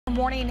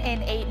Morning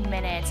in 8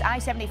 minutes.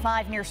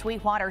 I-75 near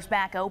Sweetwater's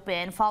back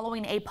open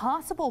following a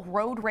possible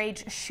road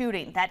rage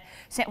shooting that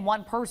sent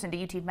one person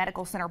to UT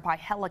Medical Center by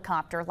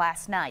helicopter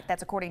last night.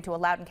 That's according to a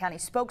Loudoun County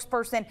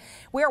spokesperson.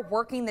 We are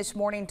working this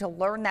morning to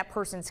learn that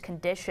person's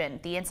condition.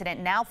 The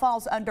incident now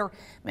falls under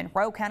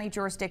Monroe County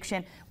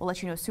jurisdiction. We'll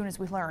let you know as soon as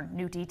we learn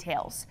new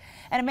details.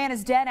 And a man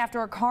is dead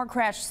after a car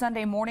crash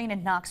Sunday morning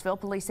in Knoxville.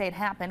 Police say it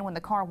happened when the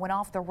car went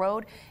off the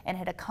road and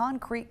hit a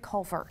concrete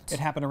culvert.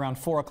 It happened around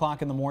 4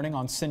 o'clock in the morning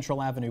on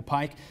Central Avenue Pike.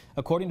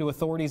 According to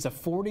authorities, a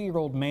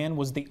 40-year-old man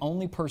was the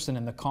only person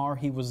in the car.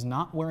 He was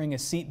not wearing a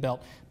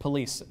seatbelt.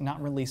 Police not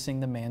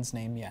releasing the man's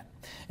name yet.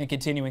 And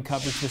continuing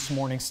coverage this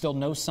morning, still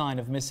no sign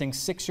of missing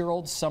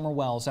 6-year-old Summer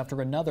Wells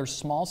after another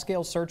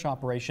small-scale search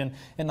operation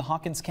in the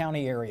Hawkins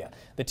County area.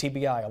 The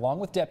TBI, along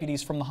with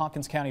deputies from the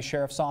Hawkins County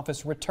Sheriff's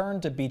Office,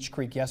 returned to Beech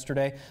Creek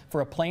yesterday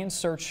for a planned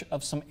search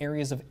of some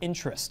areas of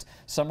interest.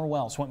 Summer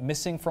Wells went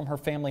missing from her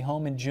family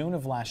home in June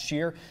of last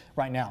year.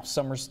 Right now,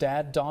 Summer's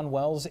dad, Don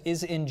Wells,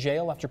 is in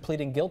jail after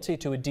pleading guilty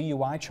to a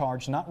DUI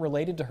charge not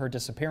related to her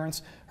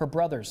disappearance. Her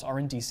brothers are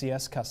in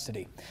DCS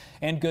custody.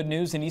 And good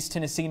news, an East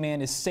Tennessee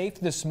man is safe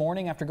this morning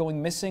after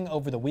going missing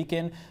over the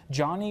weekend.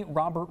 Johnny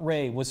Robert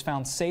Ray was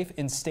found safe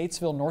in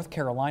Statesville, North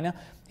Carolina.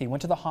 He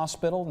went to the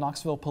hospital.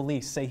 Knoxville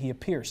police say he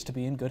appears to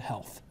be in good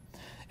health.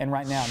 And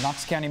right now,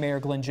 Knox County Mayor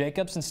Glenn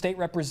Jacobs and State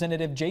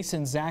Representative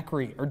Jason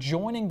Zachary are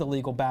joining the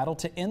legal battle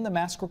to end the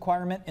mask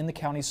requirement in the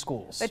county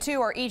schools. The two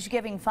are each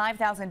giving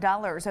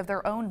 $5,000 of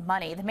their own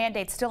money. The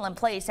mandate's still in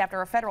place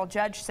after a federal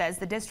judge says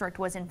the district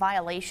was in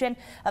violation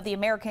of the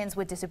Americans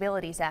with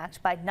Disabilities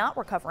Act by not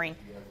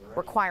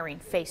requiring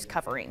face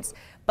coverings.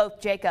 Both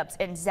Jacobs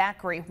and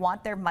Zachary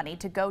want their money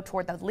to go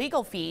toward the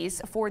legal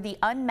fees for the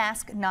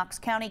Unmasked Knox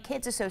County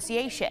Kids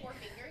Association.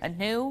 A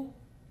new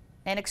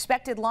and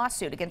expected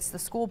lawsuit against the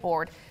school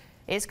board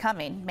is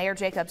coming. Mayor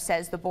Jacobs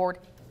says the board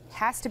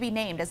has to be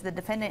named as the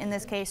defendant in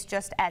this case,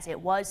 just as it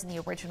was in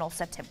the original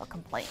September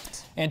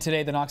complaint. And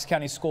today, the Knox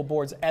County School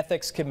Board's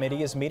Ethics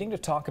Committee is meeting to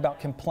talk about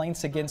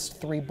complaints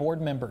against 3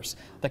 board members.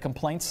 The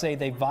complaints say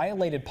they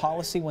violated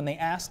policy when they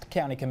asked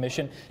County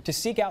Commission to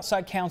seek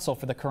outside counsel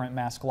for the current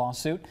mask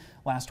lawsuit.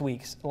 Last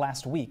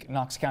week,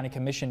 Knox County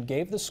Commission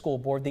gave the school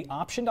board the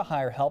option to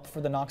hire help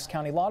for the Knox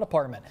County Law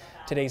Department.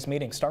 Today's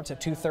meeting starts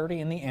at 2:30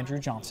 in the Andrew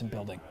Johnson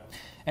building.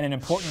 And an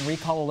important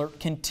recall alert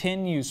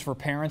continues for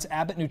parents.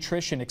 Abbott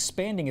Nutrition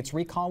expanding its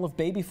recall of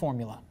baby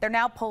formula. They're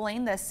now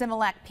pulling the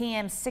Similac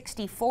PM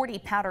 6040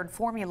 powdered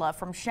formula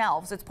from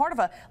shelves. It's part of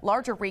a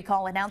larger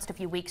recall announced a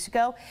few weeks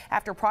ago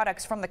after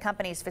products from the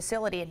company's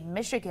facility in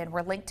Michigan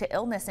were linked to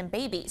illness in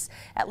babies.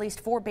 At least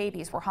 4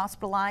 babies were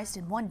hospitalized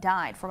and 1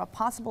 died from a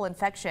possible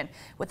infection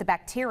with the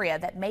bacteria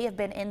that may have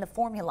been in the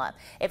formula.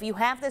 If you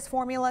have this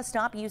formula,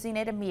 stop using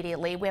it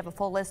immediately. We have a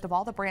full list of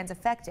all the brands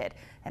affected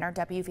in our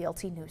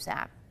WVLT News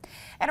app.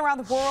 And around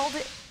the world,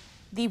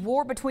 the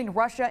war between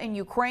Russia and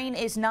Ukraine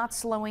is not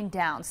slowing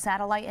down.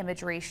 Satellite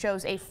imagery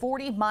shows a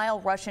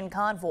 40-mile Russian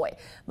convoy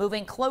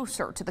moving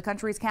closer to the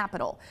country's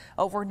capital.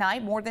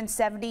 Overnight, more than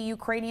 70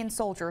 Ukrainian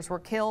soldiers were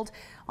killed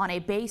on a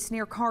base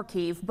near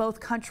Kharkiv. Both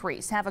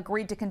countries have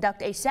agreed to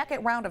conduct a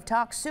second round of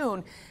talks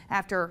soon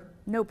after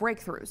no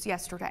breakthroughs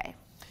yesterday.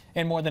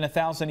 And more than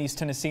 1,000 East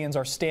Tennesseans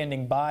are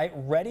standing by,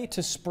 ready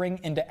to spring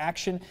into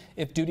action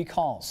if duty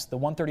calls. The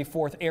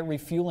 134th Air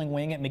Refueling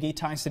Wing at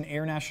McGee-Tyson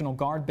Air National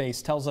Guard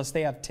Base tells us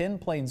they have 10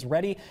 planes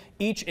ready,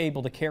 each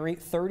able to carry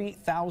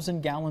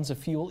 30,000 gallons of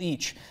fuel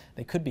each.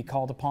 They could be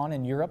called upon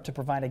in Europe to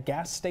provide a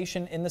gas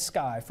station in the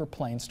sky for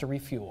planes to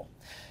refuel.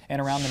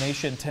 And around the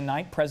nation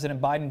tonight,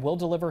 President Biden will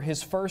deliver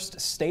his first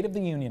State of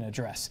the Union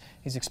address.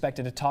 He's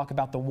expected to talk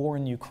about the war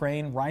in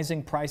Ukraine,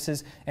 rising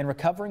prices, and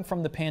recovering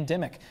from the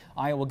pandemic.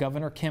 Iowa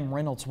Governor Kim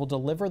Reynolds will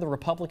deliver the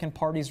Republican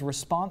Party's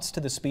response to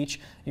the speech.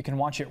 You can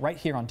watch it right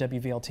here on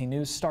WVLT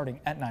News starting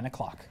at 9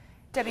 o'clock.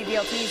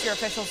 WVLT is your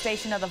official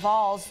station of the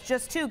Vols.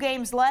 Just 2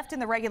 games left in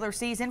the regular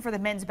season for the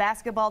men's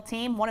basketball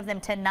team. One of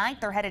them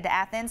tonight. They're headed to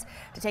Athens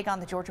to take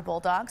on the Georgia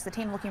Bulldogs. The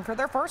team looking for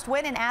their first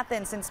win in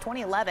Athens since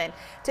 2011.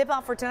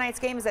 Tip-off for tonight's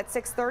game is at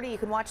 6:30. You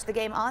can watch the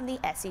game on the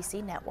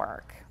SEC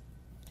Network.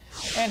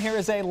 And here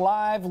is a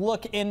live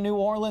look in New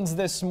Orleans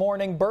this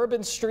morning.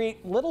 Bourbon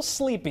Street, little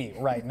sleepy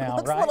right now,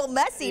 Looks right? a little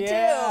messy, too.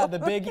 Yeah, the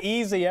Big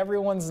Easy.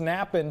 Everyone's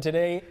napping.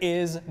 Today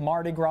is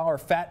Mardi Gras, or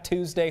Fat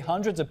Tuesday.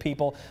 Hundreds of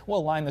people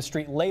will line the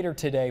street later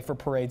today for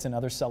parades and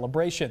other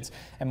celebrations.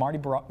 And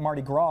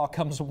Mardi Gras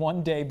comes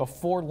one day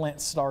before Lent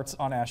starts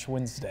on Ash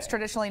Wednesday. It's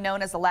traditionally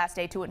known as the last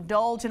day to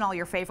indulge in all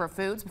your favorite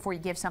foods before you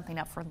give something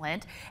up for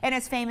Lent. And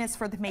it's famous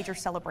for the major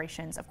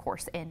celebrations, of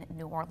course, in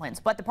New Orleans.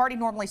 But the party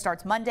normally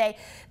starts Monday.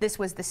 This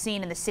was the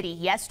scene in the city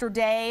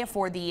yesterday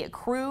for the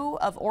Crew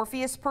of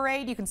Orpheus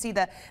parade. You can see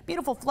the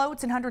beautiful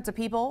floats and hundreds of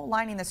people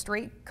lining the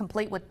street,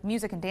 complete with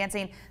music and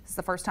dancing. This is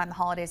the first time the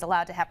holiday is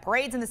allowed to have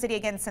parades in the city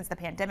again since the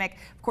pandemic.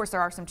 Of course, there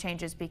are some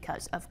changes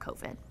because of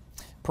COVID.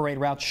 Parade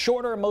routes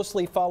shorter,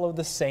 mostly follow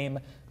the same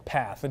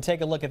path. And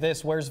take a look at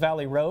this. Wears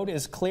Valley Road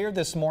is cleared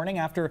this morning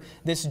after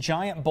this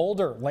giant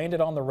boulder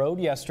landed on the road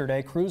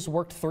yesterday. Crews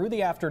worked through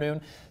the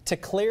afternoon to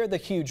clear the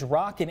huge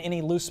rock and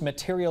any loose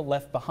material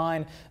left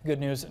behind. Good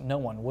news, no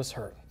one was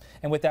hurt.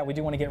 And with that, we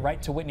do want to get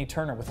right to Whitney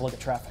Turner with a look at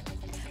traffic.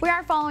 We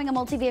are following a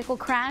multi-vehicle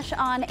crash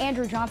on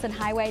Andrew Johnson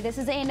Highway. This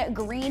is in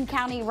Greene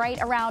County, right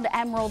around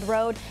Emerald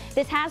Road.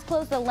 This has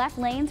closed the left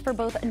lanes for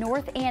both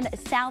north and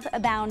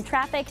southbound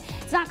traffic.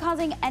 It's not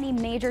causing any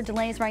major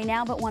delays right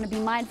now, but want to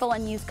be mindful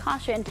and use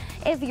caution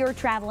if you're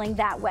traveling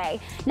that way.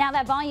 Now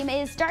that volume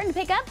is starting to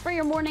pick up for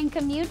your morning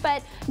commute,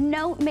 but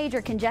no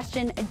major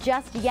congestion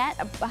just yet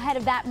ahead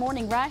of that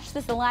morning rush.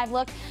 This is a live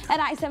look at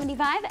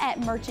I-75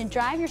 at Merchant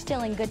Drive. You're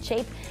still in good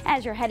shape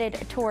as you're headed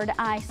toward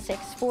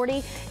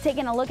I-640.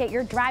 Taking a look at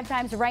your drive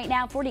times right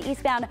now. 40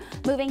 eastbound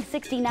moving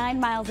 69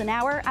 miles an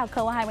hour.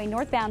 Alcoa Highway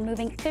northbound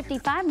moving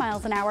 55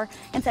 miles an hour,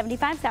 and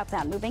 75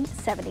 southbound moving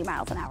 70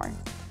 miles an hour.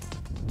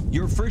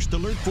 Your first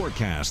alert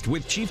forecast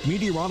with Chief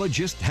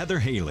Meteorologist Heather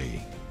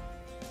Haley.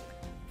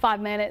 5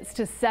 minutes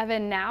to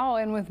 7 now,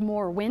 and with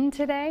more wind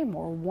today,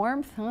 more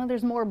warmth,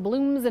 there's more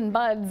blooms and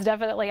buds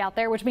definitely out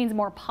there, which means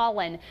more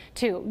pollen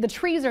too. The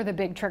trees are the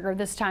big trigger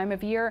this time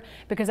of year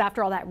because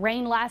after all that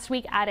rain last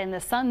week, add in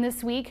the sun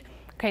this week.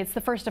 Okay, it's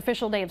the first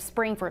official day of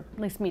spring for at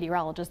least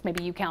meteorologists.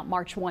 Maybe you count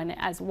March 1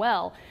 as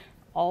well.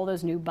 All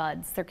those new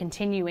buds, they're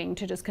continuing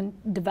to just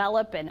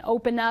develop and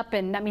open up,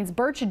 and that means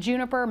birch,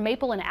 juniper,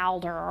 maple, and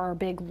alder are our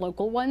big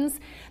local ones.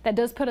 That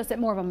does put us at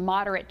more of a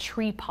moderate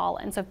tree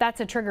pollen. So if that's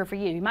a trigger for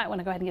you, you might want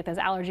to go ahead and get those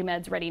allergy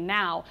meds ready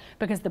now,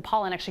 because the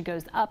pollen actually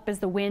goes up as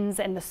the winds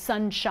and the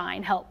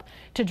sunshine help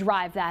to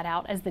drive that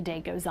out as the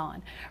day goes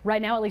on.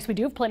 Right now, at least we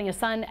do have plenty of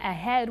sun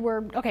ahead.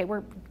 We're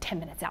 10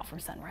 minutes out from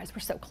sunrise. We're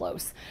so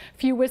close.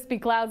 Few wispy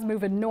clouds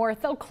moving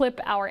north. They'll clip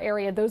our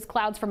area. Those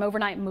clouds from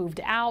overnight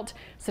moved out.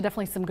 So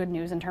definitely some good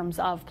news in terms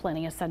of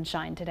plenty of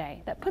sunshine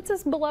today. That puts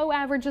us below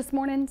average this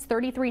morning. It's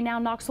 33 now.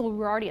 Knoxville,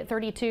 we're already at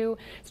 32.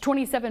 It's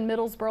 27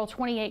 Middlesboro,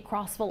 28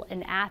 Crossville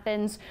and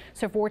Athens.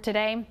 So for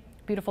today,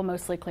 beautiful,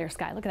 mostly clear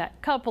sky. Look at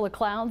that couple of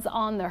clouds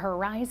on the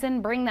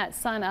horizon. Bring that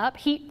sun up,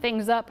 heat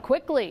things up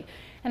quickly.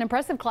 An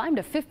impressive climb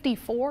to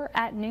 54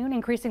 at noon,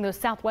 increasing those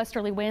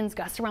southwesterly winds,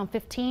 gusts around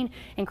 15,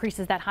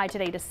 increases that high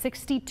today to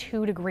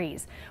 62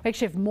 degrees. We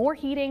actually have more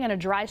heating and a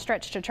dry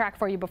stretch to track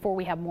for you before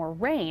we have more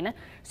rain.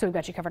 So we've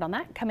got you covered on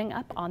that coming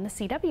up on the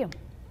CW.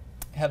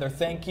 Heather,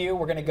 thank you.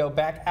 We're going to go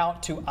back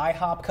out to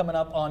IHOP coming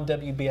up on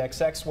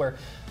WBXX, where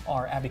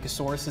our Abby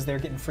Casouris is there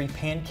getting free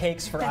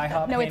pancakes for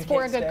IHOP. No, it's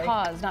for a good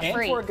cause, not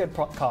free. And for a good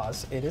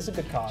cause. It is a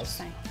good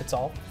cause. It's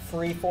all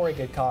free for a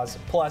good cause.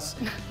 Plus,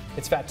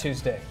 it's Fat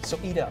Tuesday, so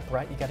eat up,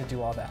 right? You got to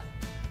do all that.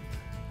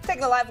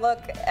 Taking a live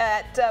look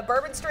at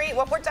Bourbon Street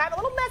one more time. A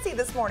little messy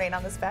this morning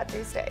on this Fat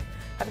Tuesday.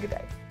 Have a good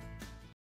day.